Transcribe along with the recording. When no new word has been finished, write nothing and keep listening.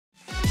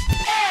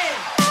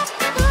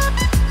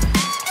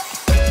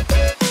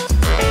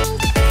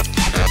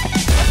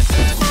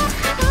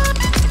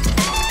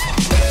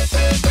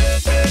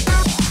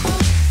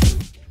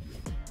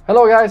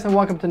Hello guys and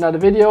welcome to another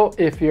video.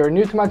 If you're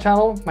new to my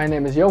channel, my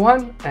name is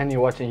Johan and you're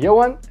watching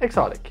Johan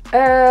Exotic.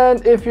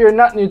 And if you're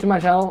not new to my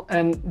channel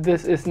and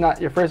this is not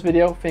your first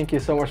video, thank you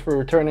so much for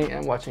returning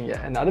and watching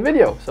yet another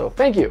video. So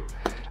thank you.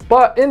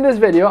 But in this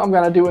video, I'm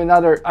gonna do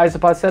another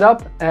isopod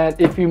setup. And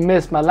if you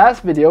missed my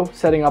last video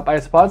setting up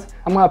isopods,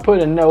 I'm gonna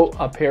put a note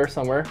up here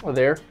somewhere or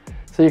there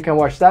so you can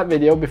watch that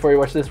video before you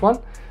watch this one.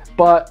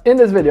 But in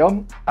this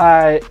video,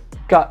 I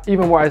got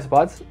even more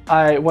isopods.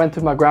 I went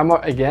to my grandma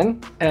again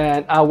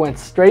and I went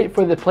straight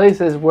for the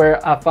places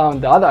where I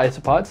found the other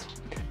isopods.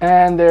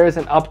 And there is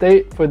an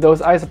update for those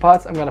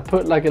isopods. I'm gonna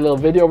put like a little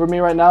video over me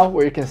right now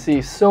where you can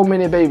see so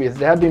many babies.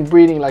 They have been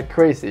breeding like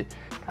crazy.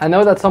 I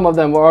know that some of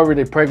them were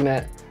already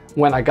pregnant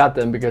when I got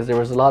them because there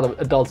was a lot of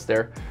adults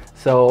there.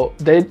 So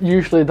they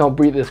usually don't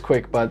breed this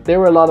quick, but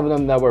there were a lot of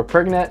them that were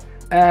pregnant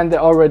and they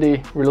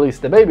already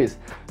released the babies.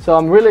 So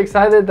I'm really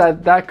excited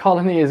that that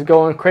colony is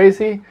going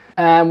crazy.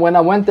 And when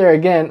I went there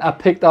again, I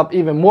picked up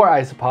even more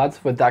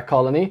isopods with that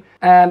colony.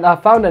 And I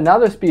found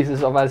another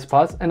species of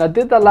isopods. And I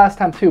did that last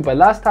time too, but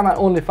last time I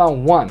only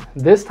found one.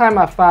 This time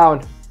I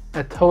found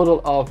a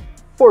total of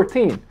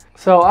 14.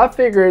 So I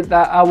figured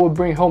that I would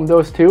bring home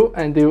those two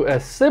and do a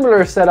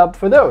similar setup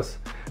for those.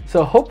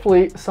 So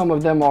hopefully some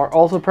of them are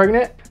also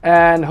pregnant.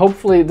 And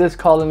hopefully this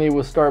colony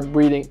will start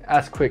breeding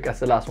as quick as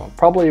the last one.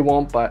 Probably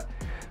won't, but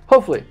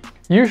hopefully.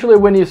 Usually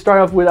when you start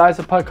off with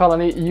isopod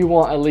colony, you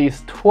want at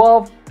least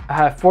 12. I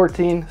have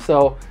 14,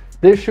 so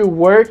this should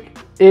work.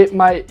 It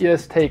might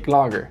just take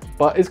longer,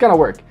 but it's gonna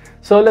work.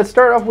 So let's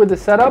start off with the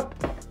setup.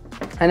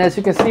 And as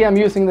you can see, I'm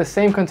using the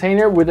same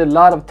container with a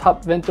lot of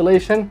top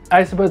ventilation.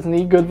 Isopods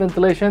need good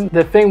ventilation.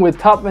 The thing with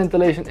top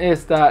ventilation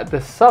is that the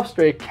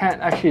substrate can't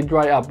actually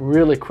dry up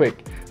really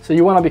quick. So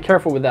you wanna be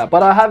careful with that.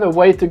 But I have a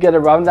way to get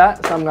around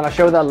that, so I'm gonna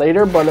show that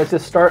later, but let's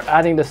just start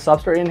adding the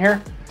substrate in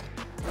here.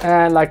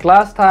 And like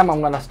last time,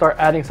 I'm gonna start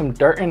adding some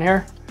dirt in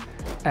here.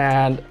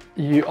 And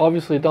you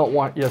obviously don't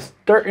want just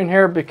dirt in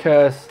here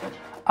because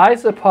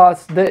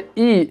isopods, they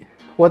eat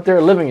what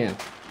they're living in,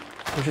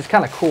 which is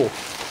kind of cool.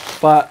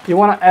 But you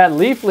want to add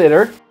leaf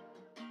litter,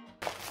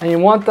 and you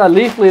want that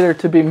leaf litter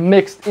to be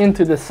mixed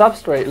into the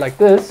substrate like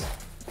this.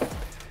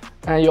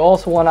 And you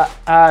also want to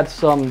add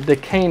some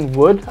decaying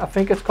wood, I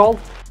think it's called.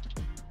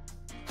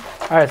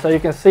 All right, so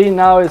you can see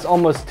now it's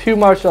almost too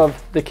much of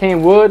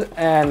decaying wood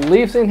and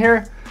leaves in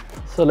here.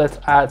 So let's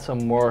add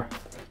some more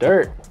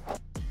dirt.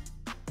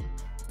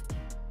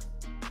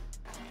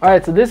 All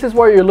right, so this is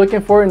what you're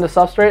looking for in the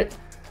substrate.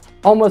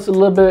 Almost a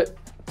little bit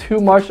too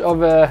much of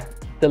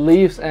the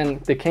leaves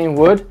and decaying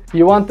wood.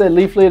 You want the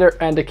leaf litter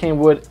and decaying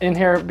wood in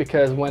here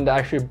because when they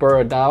actually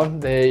burrow down,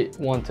 they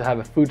want to have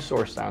a food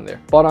source down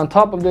there. But on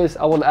top of this,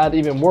 I will add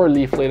even more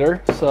leaf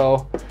litter.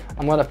 So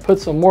I'm gonna put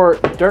some more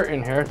dirt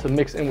in here to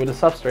mix in with the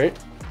substrate.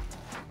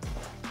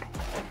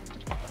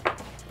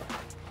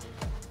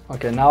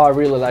 Okay, now I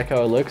really like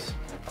how it looks.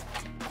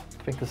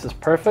 I think this is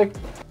perfect.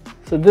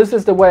 So this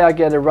is the way I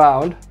get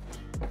around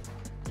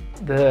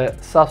the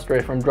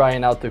substrate from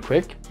drying out too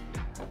quick.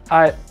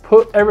 I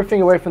put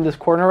everything away from this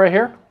corner right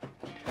here,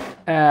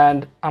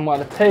 and I'm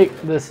gonna take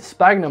this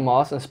sphagnum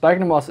moss, and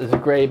sphagnum moss is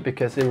great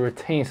because it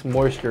retains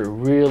moisture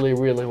really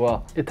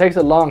well. It takes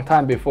a long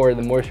time before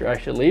the moisture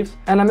actually leaves.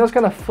 And I'm just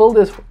gonna fill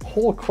this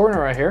whole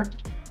corner right here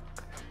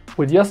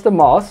with just the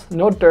moss,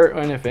 no dirt or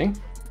anything.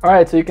 All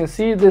right, so you can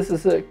see this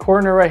is a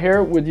corner right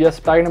here with just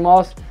sphagnum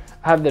moss.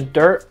 I have the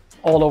dirt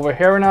all over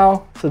here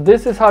now. So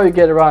this is how you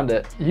get around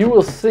it. You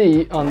will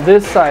see on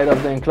this side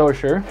of the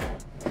enclosure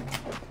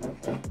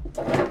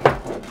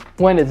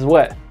when it's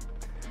wet.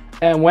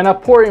 And when I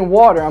pour in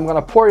water, I'm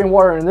gonna pour in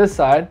water on this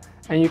side,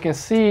 and you can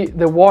see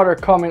the water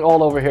coming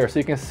all over here. So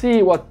you can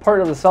see what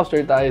part of the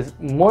substrate that is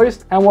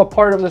moist and what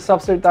part of the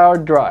substrate that are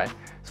dry.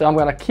 So I'm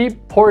gonna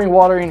keep pouring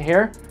water in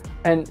here,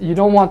 and you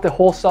don't want the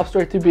whole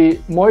substrate to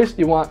be moist.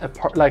 You want a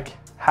part, like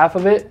half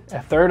of it,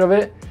 a third of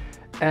it.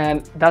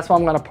 And that's why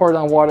I'm gonna pour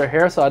down water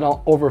here so I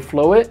don't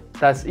overflow it.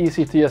 That's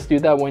easy to just do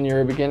that when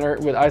you're a beginner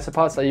with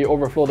isopods, that you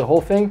overflow the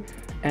whole thing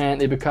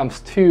and it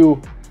becomes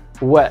too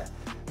wet.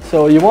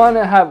 So you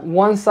wanna have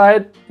one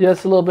side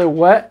just a little bit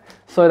wet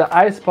so the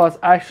isopods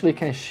actually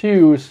can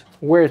choose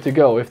where to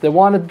go. If they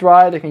want it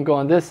dry, they can go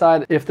on this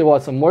side. If they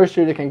want some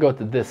moisture, they can go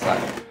to this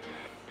side.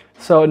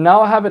 So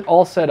now I have it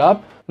all set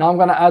up. Now I'm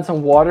gonna add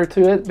some water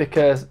to it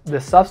because the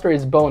substrate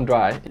is bone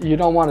dry. You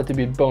don't want it to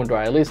be bone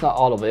dry, at least not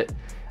all of it.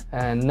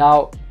 And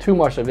now too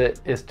much of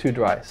it is too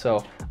dry.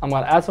 So I'm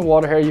gonna add some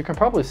water here. You can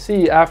probably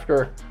see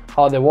after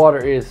how the water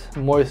is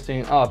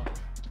moistening up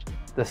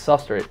the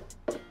substrate.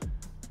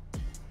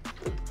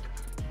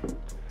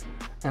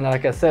 And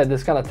like I said,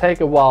 it's gonna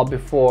take a while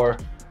before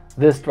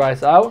this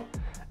dries out.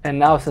 And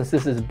now since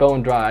this is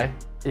bone dry,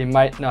 it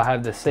might not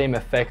have the same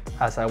effect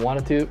as I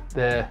wanted to.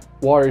 The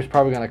water is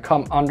probably gonna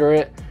come under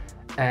it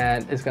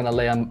and it's gonna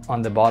lay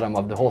on the bottom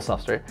of the whole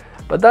substrate.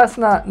 But that's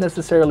not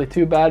necessarily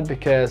too bad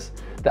because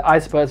the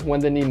isopods, when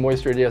they need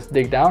moisture, they just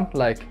dig down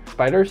like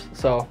spiders.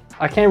 So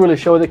I can't really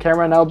show the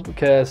camera now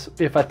because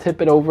if I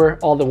tip it over,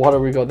 all the water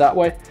will go that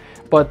way.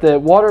 But the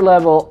water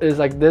level is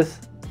like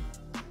this.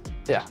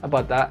 Yeah,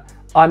 about that.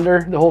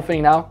 Under the whole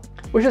thing now.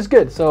 which is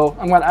good. So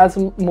I'm gonna add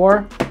some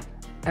more,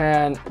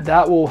 and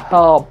that will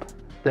help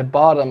the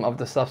bottom of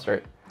the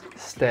substrate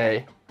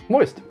stay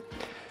moist.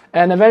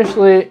 And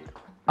eventually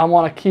I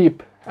want to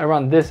keep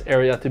around this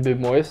area to be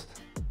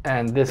moist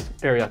and this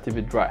area to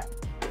be dry.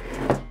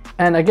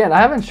 And again, I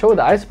haven't showed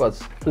the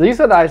isopods. So these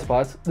are the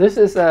isopods. This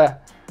is a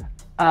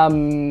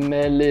amylidium.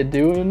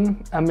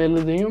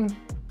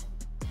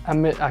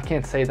 I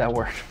can't say that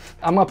word.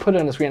 I'm gonna put it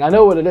on the screen. I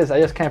know what it is, I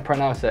just can't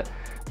pronounce it.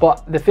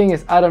 But the thing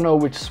is, I don't know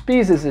which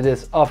species it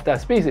is of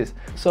that species.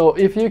 So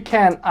if you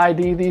can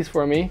ID these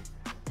for me,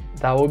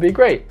 that would be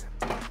great.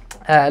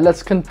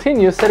 Let's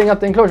continue setting up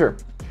the enclosure.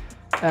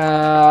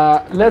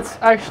 Let's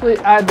actually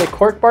add the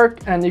cork bark,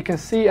 and you can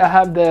see I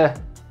have the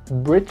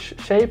bridge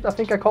shape, I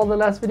think I called the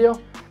last video,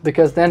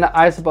 because then the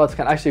isopods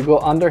can actually go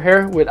under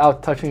here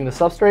without touching the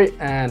substrate.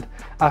 And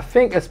I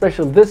think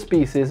especially this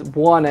species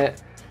want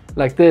it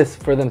like this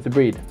for them to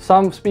breed.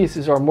 Some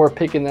species are more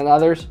picky than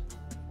others,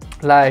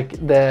 like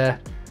the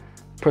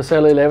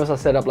Procella levus I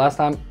set up last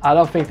time. I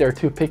don't think they're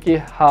too picky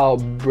how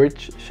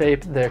bridge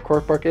shaped their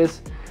cork bark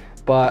is,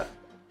 but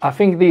I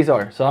think these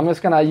are. So I'm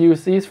just gonna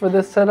use these for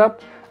this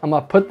setup. I'm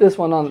gonna put this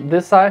one on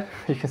this side.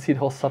 You can see the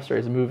whole substrate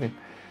is moving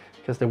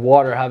because the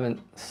water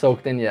haven't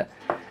soaked in yet.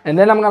 And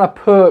then I'm gonna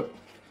put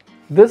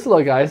this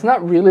little guy. It's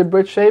not really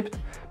bridge shaped.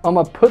 I'm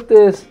gonna put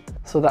this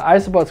so the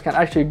isopods can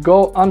actually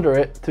go under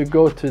it to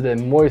go to the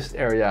moist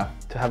area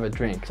to have a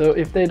drink. So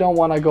if they don't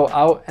wanna go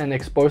out and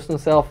expose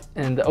themselves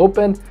in the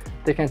open,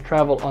 they can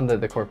travel under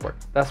the cork bark.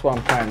 That's what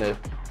I'm trying to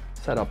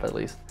set up at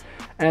least.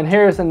 And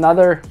here's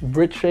another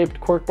bridge shaped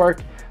cork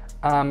bark.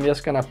 I'm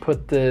just gonna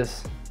put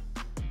this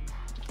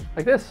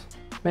like this.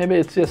 Maybe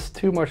it's just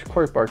too much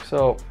cork bark,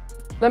 so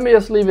let me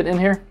just leave it in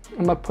here.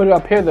 I'm gonna put it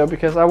up here though,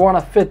 because I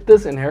wanna fit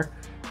this in here.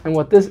 And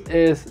what this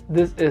is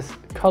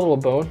cuddle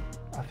bone,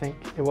 I think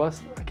it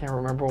was. I can't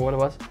remember what it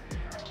was.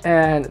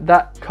 And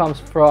that comes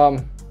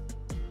from,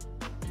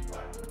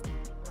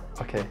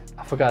 okay,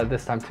 I forgot it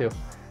this time too.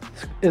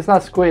 It's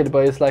not squid,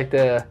 but it's like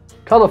the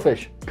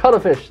cuttlefish.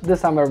 Cuttlefish,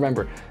 this time I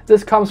remember.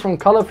 This comes from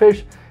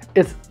cuttlefish.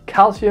 It's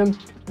calcium.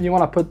 You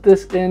wanna put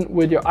this in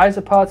with your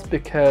isopods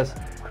because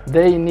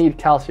they need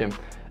calcium.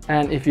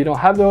 And if you don't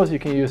have those, you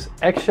can use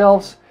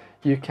eggshells,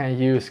 you can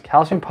use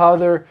calcium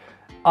powder,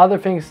 other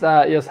things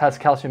that just has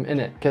calcium in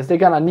it, because they're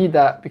gonna need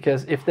that,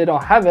 because if they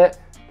don't have it,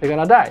 they're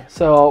gonna die.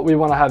 So we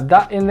wanna have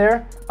that in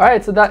there. All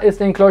right, so that is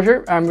the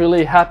enclosure. I'm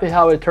really happy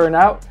how it turned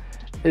out.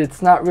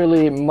 It's not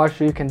really much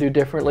you can do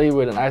differently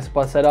with an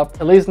isopod setup,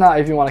 at least not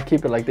if you wanna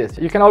keep it like this.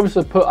 You can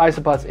obviously put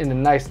isopods in a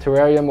nice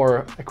terrarium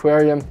or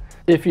aquarium.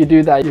 If you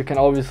do that, you can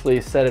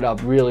obviously set it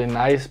up really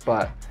nice,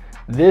 but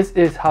this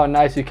is how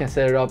nice you can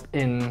set it up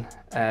in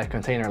a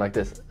container like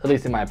this, at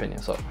least in my opinion.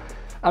 So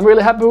I'm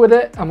really happy with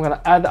it. I'm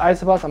gonna add the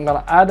isopods. I'm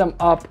gonna add them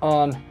up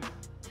on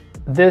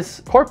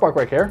this cork bark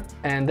right here,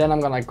 and then I'm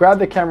gonna grab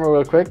the camera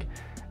real quick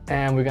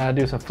and we're gonna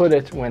do some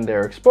footage when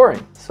they're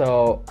exploring.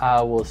 So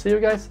I will see you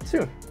guys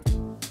soon.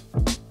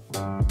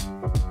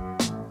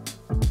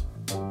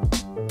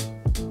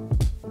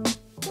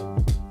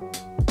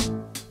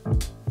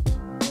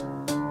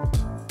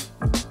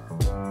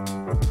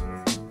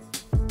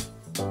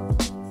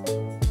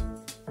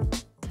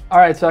 All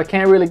right, so I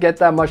can't really get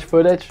that much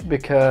footage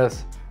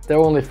because there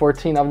are only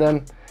 14 of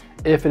them.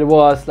 If it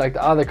was like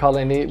the other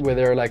colony where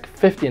there are like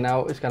 50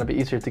 now, it's gonna be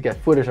easier to get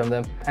footage of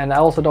them. And I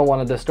also don't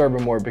want to disturb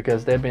them more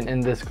because they've been in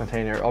this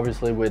container,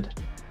 obviously with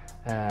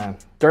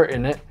dirt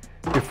in it,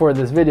 before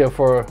this video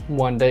for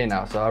 1 day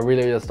now. So I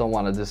really just don't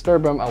want to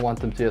disturb them. I want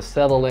them to just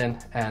settle in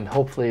and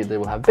hopefully they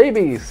will have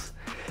babies.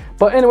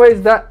 But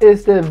anyways, that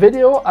is the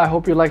video. I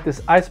hope you like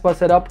this isopod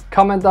setup.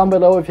 Comment down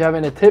below if you have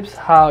any tips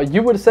how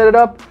you would set it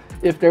up.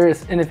 If there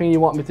is anything you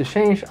want me to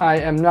change. I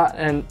am not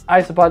an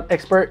isopod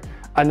expert.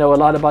 I know a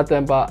lot about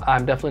them, but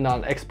I'm definitely not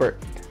an expert.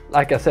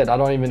 Like I said, I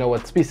don't even know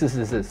what species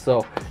this is.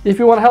 So if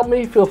you want to help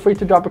me, feel free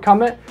to drop a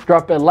comment,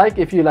 drop a like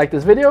if you like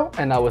this video,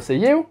 and I will see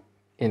you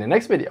in the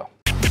next video.